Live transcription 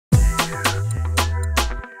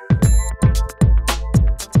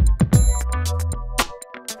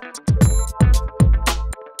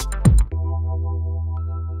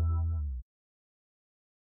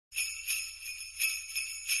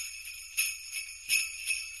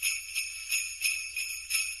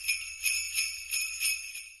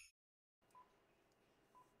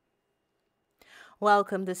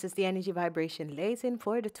Welcome. This is the energy vibration lezing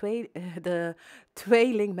for the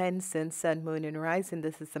Tweeling mensen, Sun, Moon and Rising.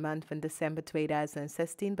 This is the month van December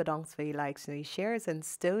 2016. Bedankt voor je likes en je shares en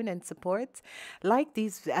steun en support. Like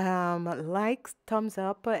these, like, thumbs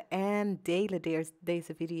up en delen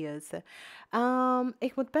deze video's.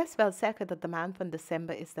 Ik moet best wel zeggen dat de maand van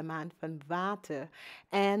december is de maand van water.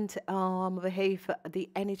 En we hebben de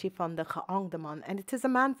energie van de geangde man. En het is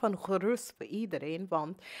een maand van gerust voor iedereen,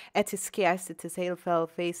 want het is kerst, het is heel veel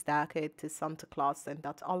feestdagen, het is Santa Claus en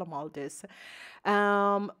dat allemaal dus.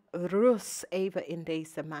 Rust even in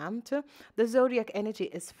deze maand. De zodiac energy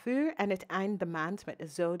is vuur en het eind de maand met de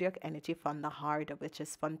zodiac energy van de harde, which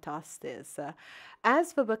is fantastisch.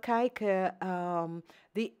 Als we bekijken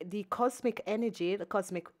die cosmic energy, de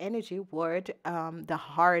cosmic energy wordt de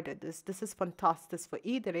harde. Dus dit is fantastisch voor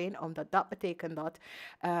iedereen, omdat dat betekent dat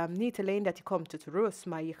niet alleen dat je komt tot rust,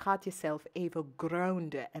 maar je gaat jezelf even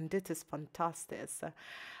grounden. En dit is fantastisch.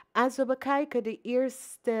 Als we bekijken de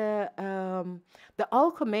eerste, de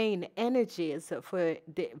algemene energies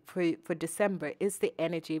voor december is de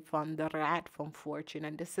energy van de raad van fortune.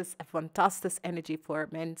 En dit is een fantastische energy voor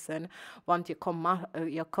mensen, want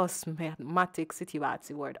je cosmetic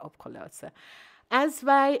situatie wordt opgelost. Als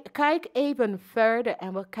wij kijken even verder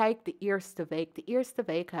en we kijken de eerste week. De eerste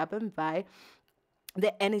week hebben wij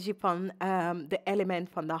de energie van de element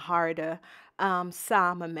van de harde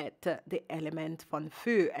samen met de element van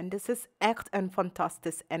vuur. En dit is echt een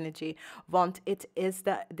fantastische energie, want het is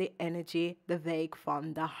de energie, de week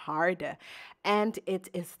van de harde. En het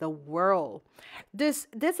is de world. Dus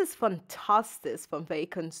dit is fantastisch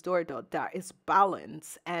vanwege doordat daar is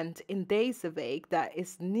balance. En in deze week, daar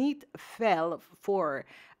is niet veel voor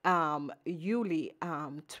jullie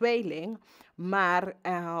tweeling, maar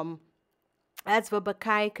als we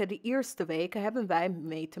bekijken, de eerste weken hebben wij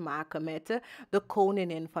mee te maken met de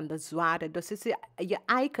koningin van de zwaarden. Dus het is je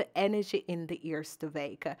eigen energie in de eerste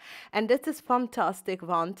weken. En dit is fantastisch,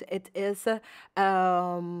 want het is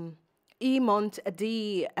iemand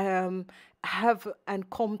die en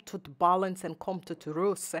komt tot balance en komt tot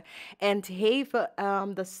rust. En heeft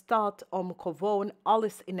de staat om gewoon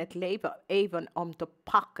alles in het leven even om te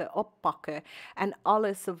oppakken. En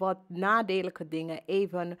alles wat nadelige dingen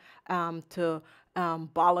even te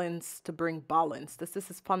bring balance. Dus dit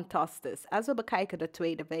is fantastisch. Als we bekijken de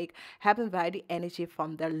tweede week, hebben wij die energie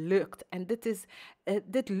van de lucht. En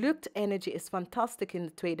dit lucht-energie is fantastisch in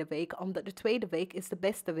de tweede week, omdat de tweede week is de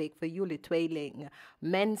beste week voor jullie tweelingen,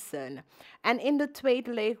 mensen. En in de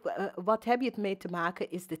tweede week, wat heb je het mee te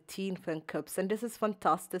maken, is de 10 van cups. En dit is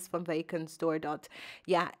fantastisch vanwege doordat,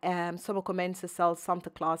 sommige mensen zal Santa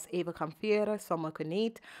Claus even gaan vieren, sommige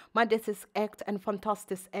niet. Maar dit is echt een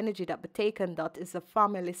fantastische energie. Dat betekent dat is een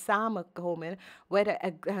familie samenkomen,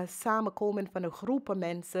 samenkomen van een groep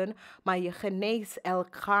mensen, maar je geneest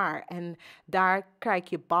elkaar. En daar krijg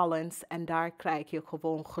je balance en daar krijg je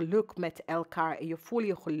gewoon geluk met elkaar. En je voelt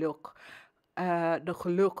je geluk. De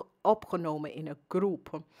geluk opgenomen in een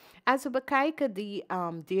groep. Als we bekijken die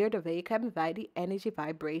derde week, hebben wij die energy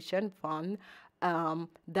vibration van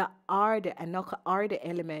de aarde en nog een aarde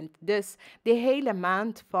element. Dus de hele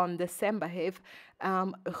maand van december heeft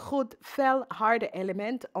goed veel harde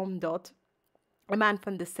element, omdat de maand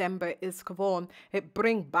van december is gewoon, het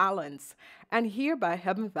brengt balance. En hierbij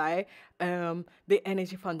hebben wij de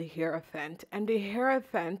energie van de Hierophant. En de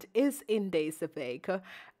Hierophant is in deze weken.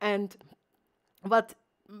 En wat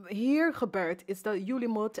hier gebeurt is dat jullie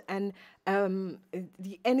moeten en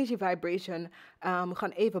die energy vibration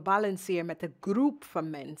gaan even balanceren met de groep van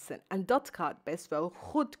mensen. En dat gaat best wel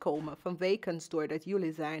goed komen vanwege doordat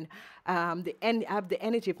jullie zijn de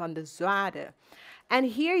energy van de zwaarden. En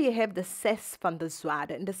hier je hebt de 6 van de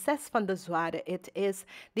zwaarden. En de 6 van de zwaarden, het is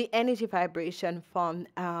die energy vibration van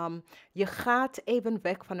je gaat even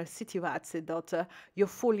weg van een situatie dat je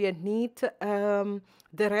voel je niet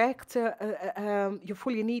direct, je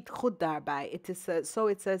voel je niet goed daarbij. Het is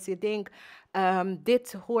zoiets als je denkt,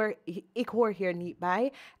 ik hoor hier niet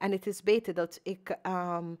bij. En het is beter dat ik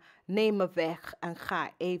neem me weg en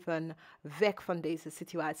ga even weg van deze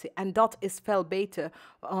situatie. En dat is veel beter,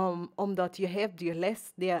 omdat je hebt je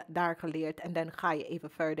les daar geleerd en dan ga je even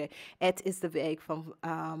verder. Het is de week van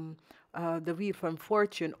de Wheel van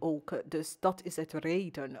Fortune ook, dus dat is het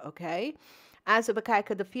reden, oké? Als we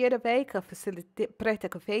bekijken de vierde week,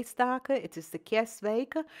 prettige feestdagen, het is de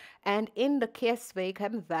kerstweken. En in de kerstweek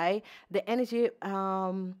hebben wij de energy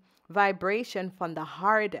vibration van de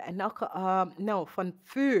harde en nog van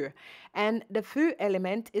vuur. En de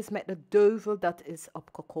vuurelement is met de duivel dat is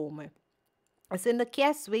opgekomen. Dus in de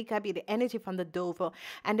kerstweek heb je de energie van de duivel.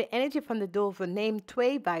 En de energie van de duivel neemt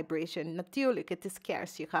twee vibration. Natuurlijk, het is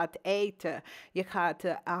kerst. Je gaat eten. Je gaat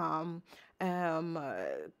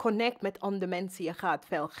connect met andere mensen. Je gaat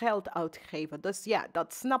veel geld uitgeven. Dus ja,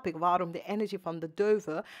 dat snap ik waarom de energie van de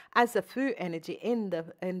duivel als de vuurenergie in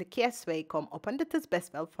de kerstweek komt op. En dit is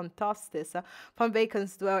best wel fantastisch. Hè? Vanwege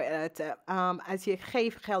het, als je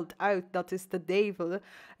geeft geld uit, dat is de duivel.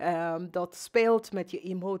 Dat speelt met je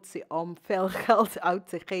emotie om veel geld uit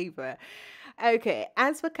te geven. Oké,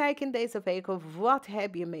 als we kijken in deze week, wat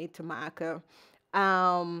heb je mee te maken?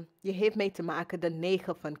 Je heeft mee te maken de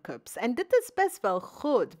 9 van cups. En dit is best wel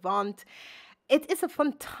goed, want het is een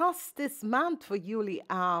fantastisch maand voor jullie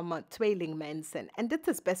tweelingmensen. En dit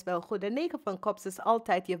is best wel goed. De 9 van cups is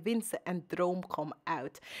altijd je wensen en droom komen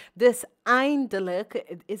uit. Dus eindelijk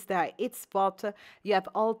is daar iets wat je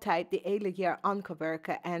hebt altijd de hele jaar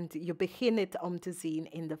aangewerkt. En je begint het om te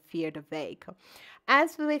zien in de 4e week.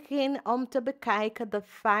 Als we beginnen om te bekijken de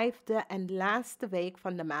 5e en laatste week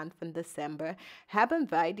van de maand van december, hebben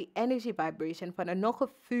wij die energy vibration van een nog een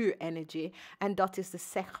vuurenergie. En dat is de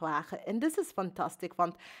zegwagen. En dit is fantastisch,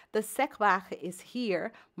 want de zegwagen is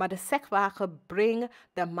hier, maar de zegwagen brengt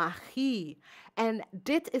de magie. En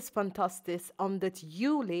dit is fantastisch, omdat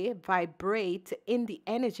jullie vibrate in die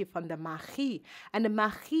energie van de magie. En de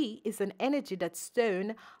magie is een energie dat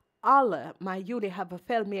steunt alle, maar jullie hebben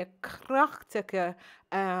veel meer krachtige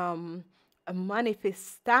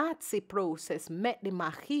manifestatieproces met de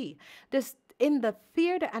magie. Dus in de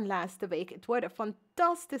 4e en laatste week, het wordt een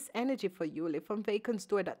fantastische energie voor jullie. Vanwege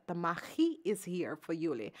doordat de magie is hier voor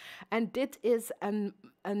jullie. En dit is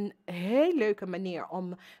een heel leuke manier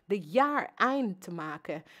om de jaar eind te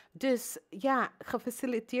maken. Dus ja,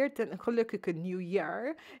 gefaciliteerd een gelukkige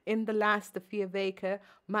nieuwjaar in de laatste 4 weken.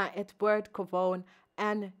 Maar het wordt gewoon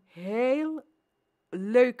een heel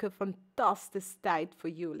leuke, fantastische tijd voor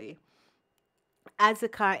jullie. Als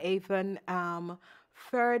ik ga even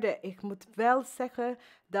verder, ik moet wel zeggen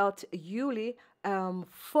dat jullie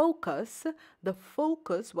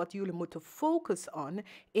wat jullie moeten focussen op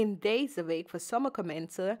in deze week voor sommige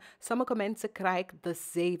mensen krijgen de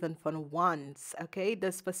 7 van wands, oké?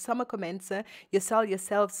 Dus voor sommige mensen, je zal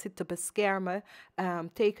jezelf zitten beschermen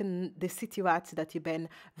tegen de situatie dat je bent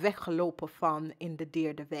weggelopen van in de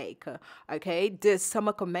 3e week, oké? Dus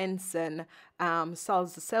sommige mensen zal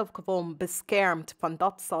zichzelf gewoon beschermd van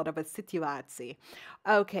dat soort situatie.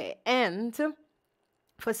 Oké, en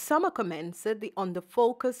voor sommige mensen, die on the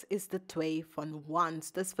focus is de 2 van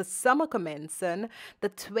wands. Dus voor sommige mensen,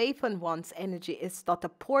 de 2 van wands energy is dat de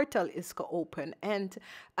portal is geopend. En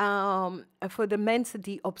voor de mensen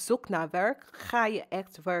die op zoek naar werk, ga je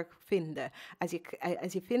echt werk vinden. Als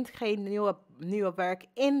je vindt geen nieuwe werk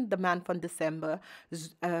in de maand van december,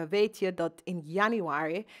 weet je dat in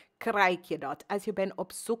januari krijg je dat. Als je bent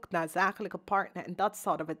op zoek naar zakelijke partner en dat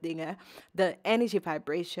soort van dingen, de energy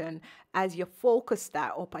vibration, als je focust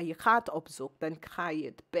daarop en je gaat op zoek, dan ga je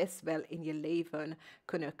het best wel in je leven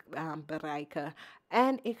kunnen bereiken.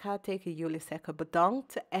 En ik ga tegen jullie zeggen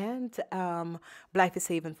bedankt en blijf eens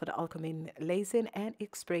even voor de algemene lezing en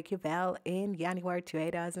ik spreek je wel in januari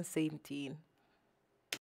 2017.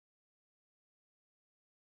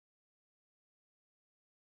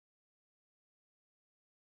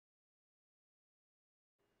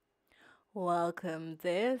 Welcome.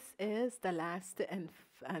 This is de laatste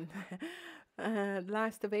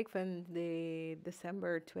laatste week van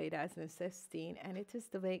december 2016 en het is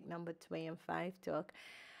de week nummer 52.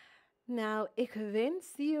 Nou, ik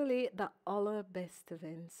wens jullie de allerbeste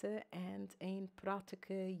wensen en een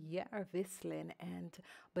prachtige jaarwisseling. En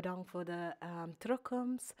bedankt voor de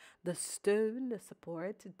terugkomst, de steun, de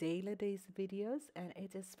support. Delen deze video's en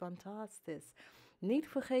het is fantastisch. Niet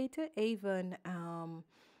vergeten, even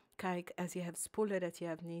kijk, als je hebt spullen dat je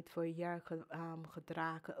hebt niet voor een jaar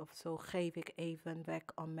gedragen of zo, geef ik even weg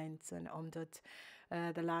aan mensen. Omdat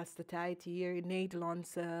de laatste tijd hier in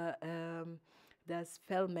Nederland, er is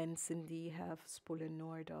veel mensen die hebben spullen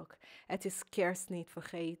nodig. Het is kerst niet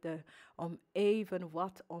vergeten om even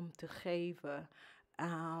wat om te geven.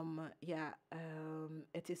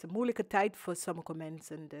 Het is een moeilijke tijd voor sommige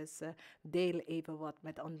mensen, dus deel even wat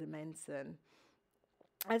met andere mensen.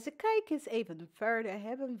 Als ik kijk eens even verder,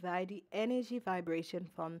 hebben wij die energy vibration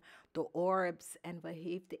van de orbs en we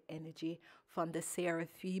hebben de energy van de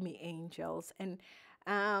seraphim angels. En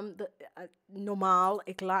normaal,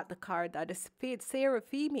 ik laat de kaart daar. De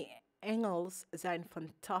seraphim engels zijn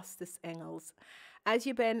fantastische engels. Als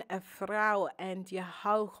je bent een vrouw en je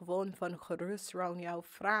houdt gewoon van gerust rond jou,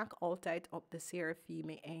 vraag altijd op de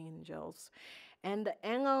seraphim angels. En de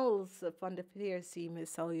engels van de veerziemen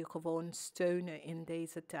zal je gewoon steunen in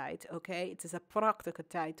deze tijd, oké? Het is een prachtige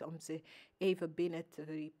tijd om ze even binnen te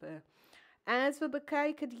riepen. En als we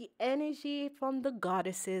bekijken die energie van de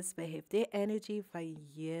goddesses, we hebben de energie van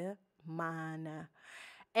je manen.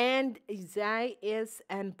 En zij is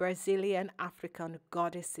een Brazilian African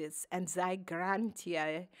goddesses. En zij grant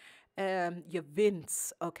je je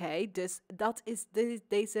winst, oké? Dus dat is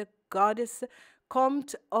deze goddess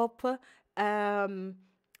komt op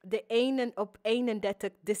op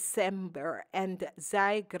 31 december. En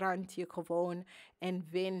zij grant je gewoon een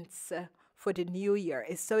winst voor de nieuwjaar.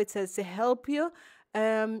 Is zo, het says, ze help je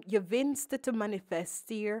je winsten te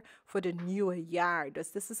manifesteren voor de nieuwe jaar.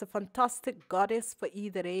 Dus dit is een fantastic goddess voor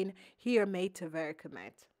iedereen hier mee te werken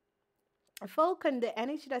met. Volgende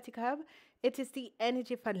energie dat ik heb, het is die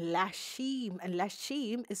energie van Lashim. En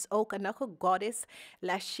Lashim is ook een goddess.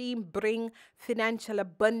 Lashim brengt financial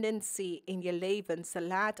abundance in je leven. Ze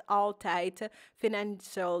laat altijd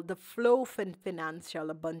de flow van financial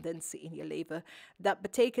abundance in je leven. Dat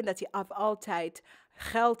betekent dat je altijd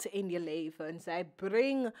geld in je leven. Zij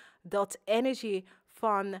brengt dat energie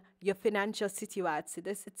van je financial situatie.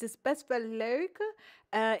 Dus het is best wel leuk.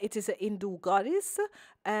 Het is een Hindoe goddess.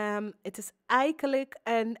 Het is eigenlijk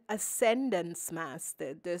een ascendance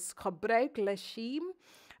master. Dus gebruik Lashim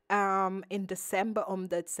in december,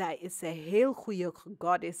 omdat zij is een heel goede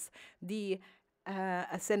goddess die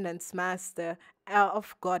ascendance master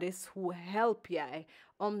of goddess, hoe help jij?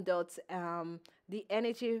 Omdat die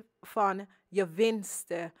energie van je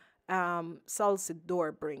winsten zal ze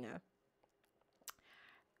doorbrengen.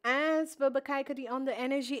 Als we bekijken die andere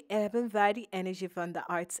energie, hebben wij die energie van de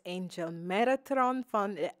Archangel Metatron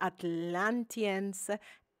van de Atlantiënse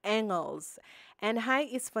engels. En hij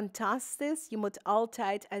is fantastisch. Je moet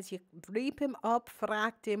altijd, als je riep hem op,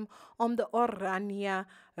 vraagt hem om de oranje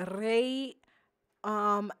ray,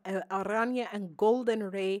 oranje en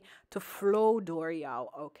golden ray te flow door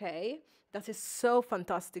jou, oké? Dat is zo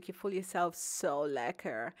fantastisch. Je voelt jezelf zo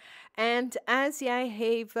lekker. En als jij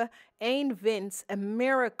heeft een winst, een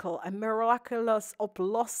miracle, een miraculous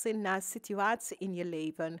oplossing naar situatie in je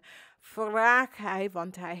leven, vraag hij,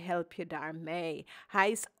 want hij helpt je daarmee.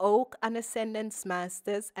 Hij is ook een ascendance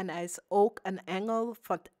master en hij is ook een engel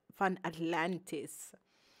van Atlantis.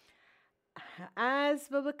 Als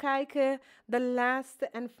we bekijken de laatste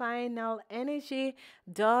en final energie,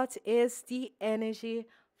 dat is die energie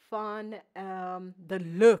van de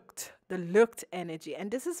lucht-energie. En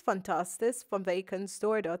dit is fantastisch vanwege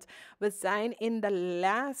doordat we zijn in de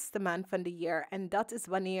laatste maand van het jaar. En dat is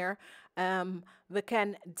wanneer we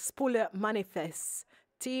kunnen spoelen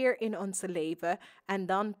manifesteren in ons leven. En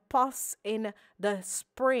dan pas in de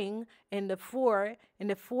spring, in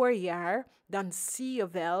de voorjaar, dan zie je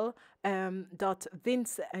wel dat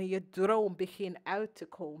winst en je droom begint uit te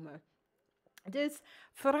komen. Dus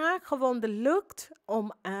vraag gewoon de lucht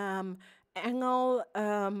om engel,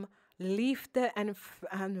 liefde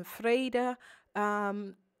en vrede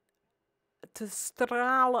te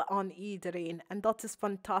stralen aan iedereen. En dat is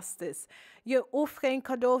fantastisch. Je hoeft geen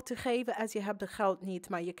cadeau te geven als je hebt de geld niet.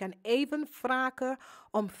 Maar je kan even vragen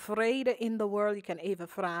om vrede in de wereld. Je kan even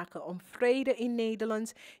vragen om vrede in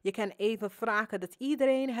Nederland. Je kan even vragen dat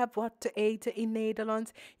iedereen heeft wat te eten in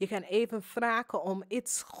Nederland. Je kan even vragen om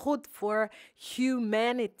iets goed voor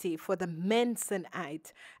humanity, voor de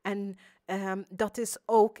mensheid. En dat is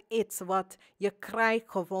ook iets wat je krijgt,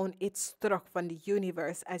 gewoon iets terug van de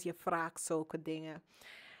universe als je vraagt zulke dingen.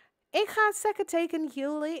 Ik ga zeggen tegen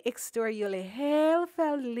jullie, ik stuur jullie heel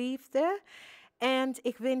veel liefde. En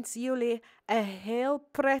ik wens jullie een heel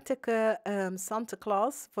prettige Santa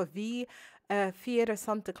Claus, voor wie vieren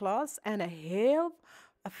Santa Claus. En een heel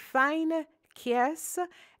fijne kerst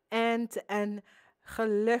en een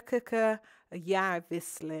gelukkige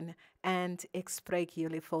jaarwisseling. En ik spreek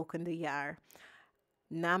jullie volgende jaar.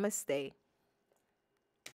 Namaste.